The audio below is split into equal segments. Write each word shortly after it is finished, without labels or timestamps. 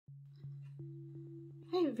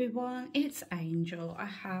Hey everyone, it's Angel. I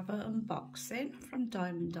have an unboxing from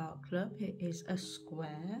Diamond Art Club. It is a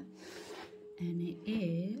square and it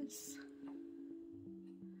is,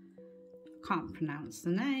 can't pronounce the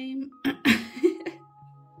name,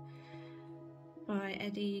 by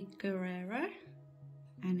Enys Guerrero,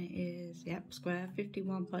 and it is, yep, square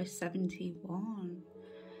 51 by 71,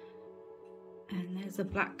 and there's a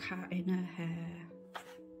black cat in her hair.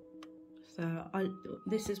 So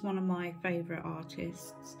this is one of my favourite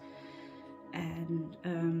artists, and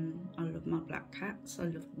I love my black cats, I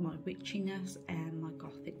love my witchiness and my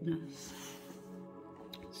gothicness.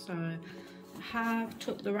 So I have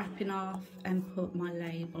took the wrapping off and put my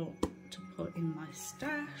label to put in my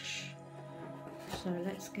stash. So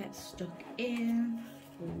let's get stuck in.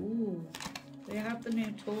 Ooh, we have the new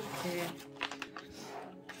toolkit.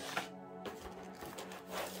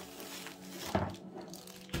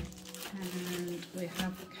 And we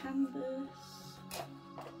have the canvas.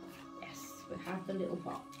 Yes, we have the little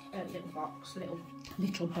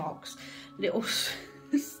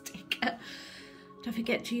sticker. Don't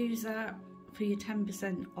forget to use that for your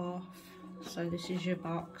 10% off. So this is your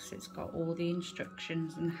box. It's got all the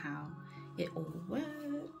instructions and how it all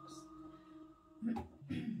works.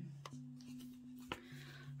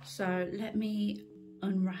 So let me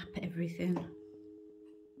unwrap everything.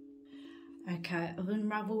 Okay, I've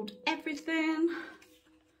unravelled everything.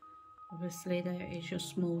 Obviously there is your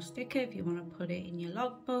small sticker if you want to put it in your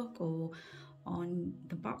logbook or on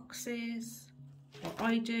the boxes. What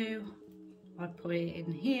I do, I put it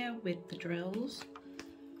in here with the drills.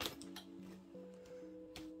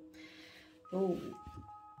 Oh,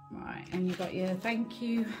 right, and you got your thank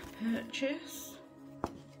you purchase.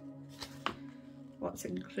 What's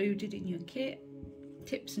included in your kit.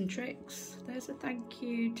 Tips and tricks. There's a thank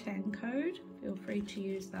you 10 code, feel free to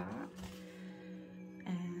use that,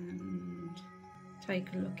 and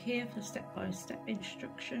take a look here for step-by-step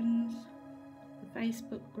instructions, the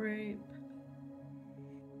Facebook group,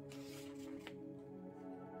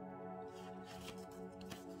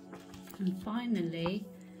 and finally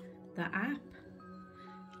the app,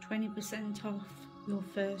 20% off your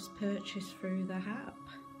first purchase through the app.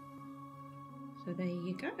 So there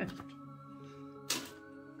you go.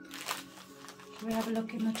 We have a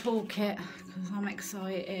look in the toolkit because I'm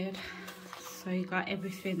excited. So you got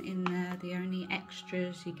everything in there. The only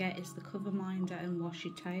extras you get is the cover minder and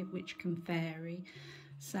washi tape, which can vary,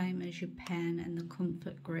 same as your pen and the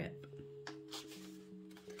comfort grip.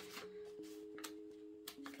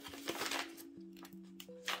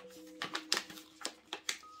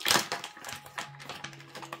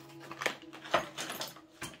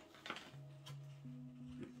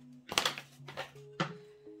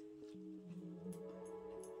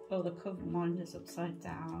 Oh, the cover minder's upside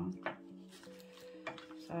down,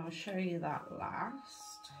 so I'll show you that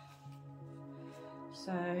last.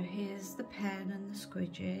 So here's the pen and the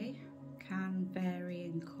squidgy, can vary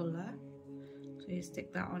in colour, so you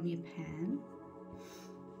stick that on your pen.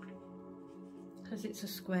 Because it's a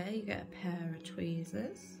square, you get a pair of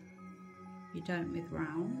tweezers, you don't with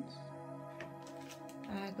rounds.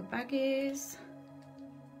 Bag of baggies,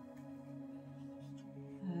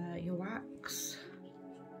 your wax,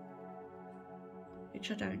 which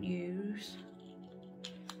I don't use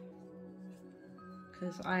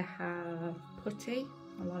because I have putty.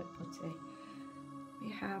 I like putty. We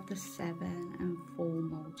have the 7 and 4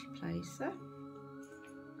 multiplacer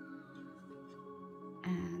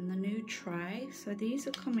and the new tray. So these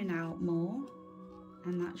are coming out more,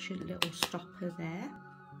 and that's your little stopper there.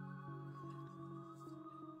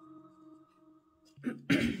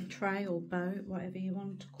 Tray or boat, whatever you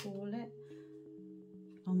want to call it.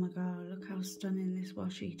 Oh my god, look how stunning this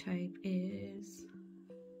washi tape is.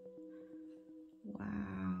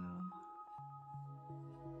 Wow.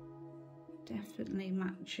 Definitely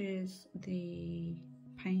matches the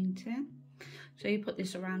painting. So you put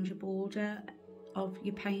this around your border of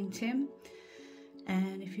your painting,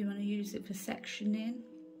 and if you want to use it for sectioning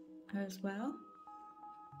as well.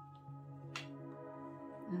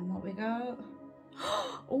 And what we got?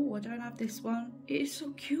 Oh, I don't have this one. It is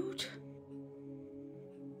so cute.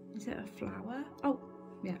 Is it a flower? Oh,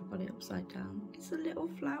 yeah, I've got it upside down. It's a little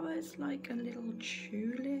flower. It's like a little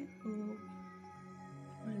tulip or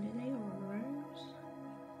a lily or a rose.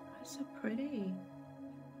 That's so pretty.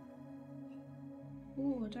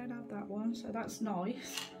 Oh, I don't have that one, so that's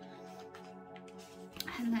nice.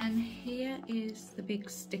 And then here is the big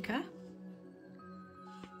sticker.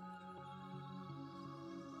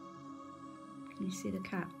 Can you see the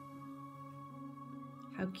cat?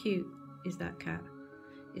 How cute is that cat?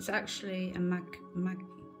 It's actually a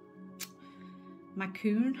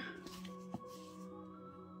raccoon.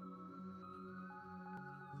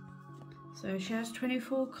 So she has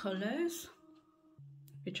 24 colours,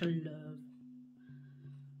 which I love.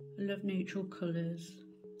 I love neutral colours.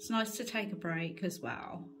 It's nice to take a break as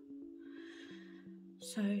well.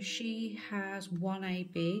 So she has 1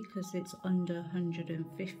 AB because it's under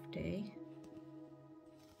 150.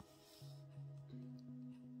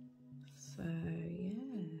 So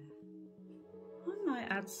yeah, I might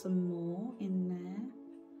add some more in there.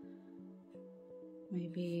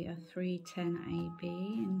 Maybe a 310 AB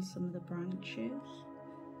in some of the branches.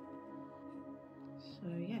 So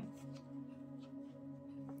yeah.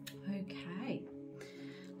 Okay,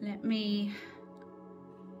 let me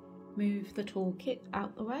move the toolkit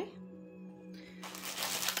out the way.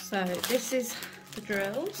 So this is the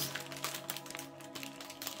drills.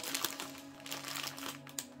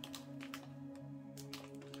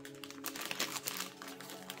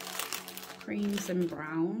 Creams and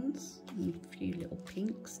browns, and a few little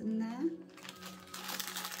pinks in there.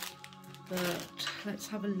 But let's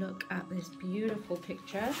have a look at this beautiful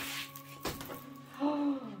picture.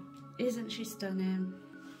 Oh, isn't she stunning?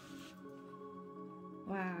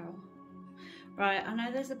 Wow. Right, I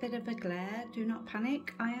know there's a bit of a glare, do not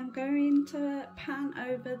panic. I am going to pan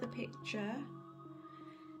over the picture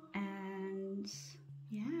and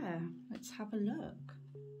yeah, let's have a look.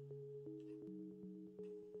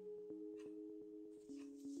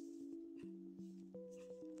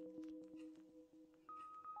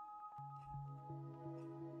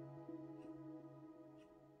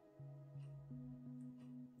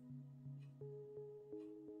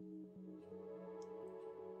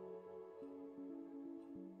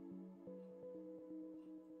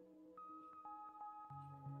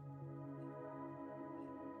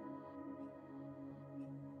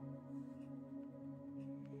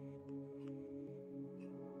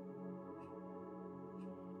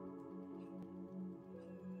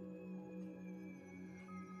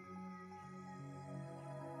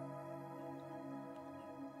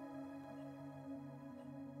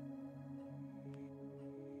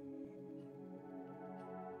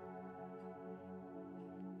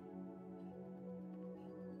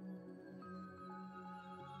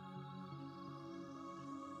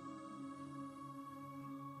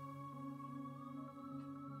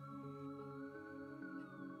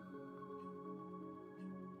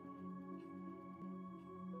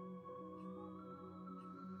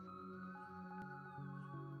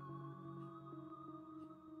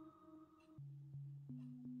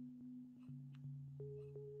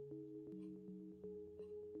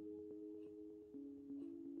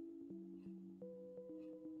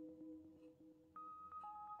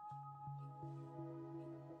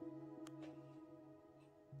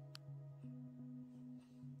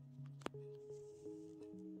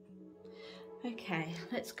 Okay,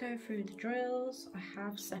 let's go through the drills. I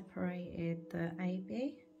have separated the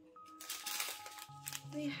AB.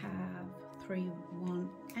 We have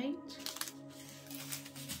 318.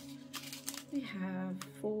 We have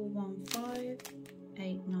 415,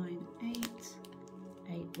 898,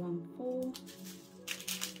 814.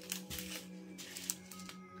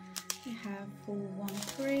 We have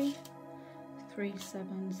 413,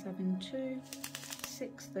 3772,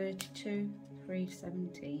 632,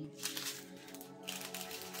 317.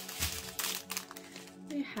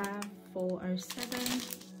 We have 407,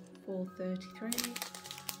 433,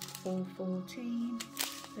 414,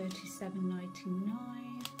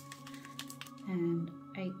 3799 and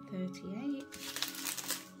 838.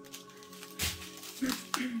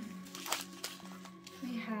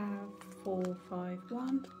 We have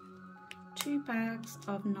 451, 2 bags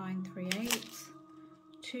of 938,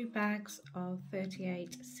 2 bags of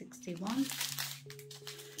 3861.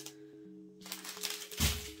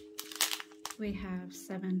 We have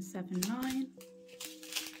 779.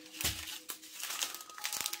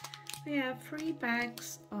 We have 3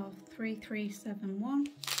 bags of 3371,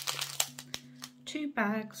 2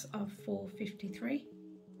 bags of 453.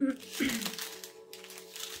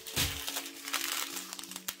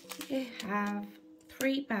 We have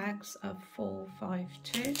 3 bags of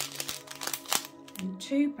 452 and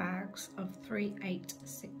 2 bags of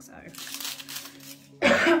 3860.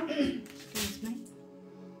 Excuse me.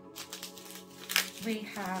 We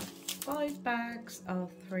have 5 bags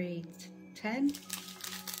of 310,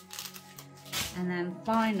 and then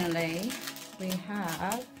finally we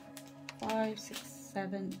have 5, 6,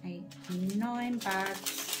 7, 8, 9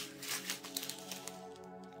 bags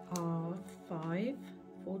of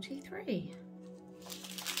 543.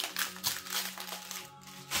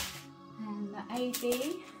 And the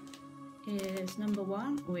AB is number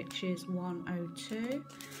 1, which is 102,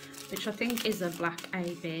 which I think is a black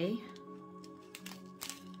AB.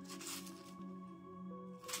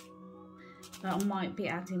 but I might be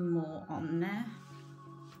adding more on there,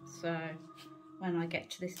 so when I get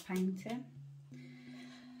to this painting.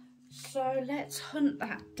 So let's hunt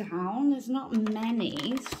that down. There's not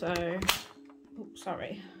many, so oops,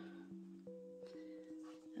 sorry.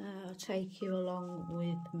 I'll take you along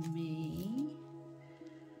with me.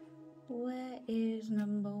 Where is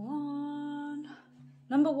number one?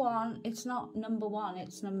 Number one, it's not number one,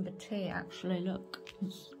 it's number T actually. Look,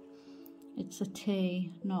 it's a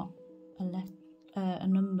T, not a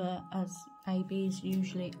number as ABs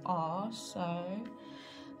usually are. So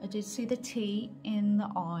I did see the T in the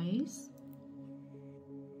eyes.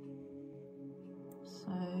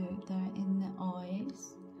 So they're in the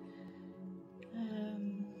eyes.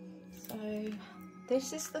 So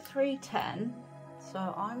this is the 310.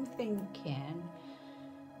 So I'm thinking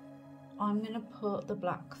I'm going to put the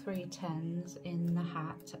black 310s in the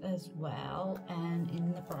hat as well and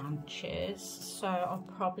in the branches. So I'm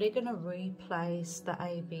probably going to replace the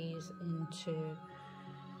ABs into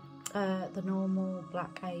the normal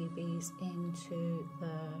black ABs into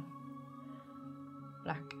the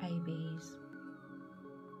black ABs.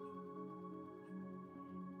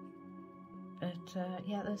 But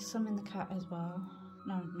yeah, there's some in the cat as well.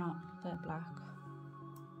 No, not the black.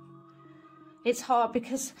 It's hard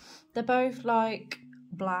because they're both like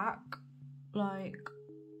black, like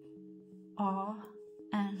R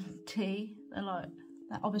and T. They're like,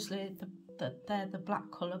 obviously they're the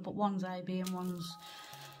black colour, but one's AB and one's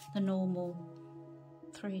the normal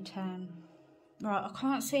 310. Right, I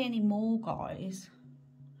can't see any more, guys.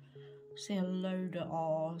 I see a load of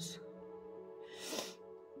R's.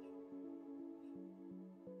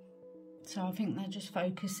 So I think they're just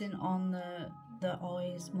focusing on the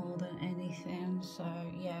eyes more than anything. So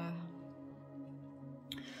yeah,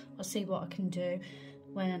 I'll see what I can do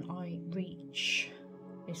when I reach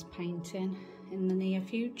this painting in the near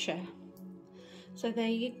future. So there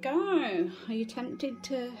you go. Are you tempted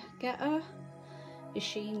to get her? Is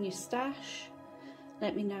she in your stash?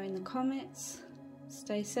 Let me know in the comments.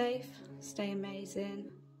 Stay safe, stay amazing,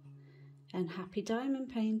 and happy diamond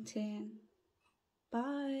painting.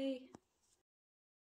 Bye.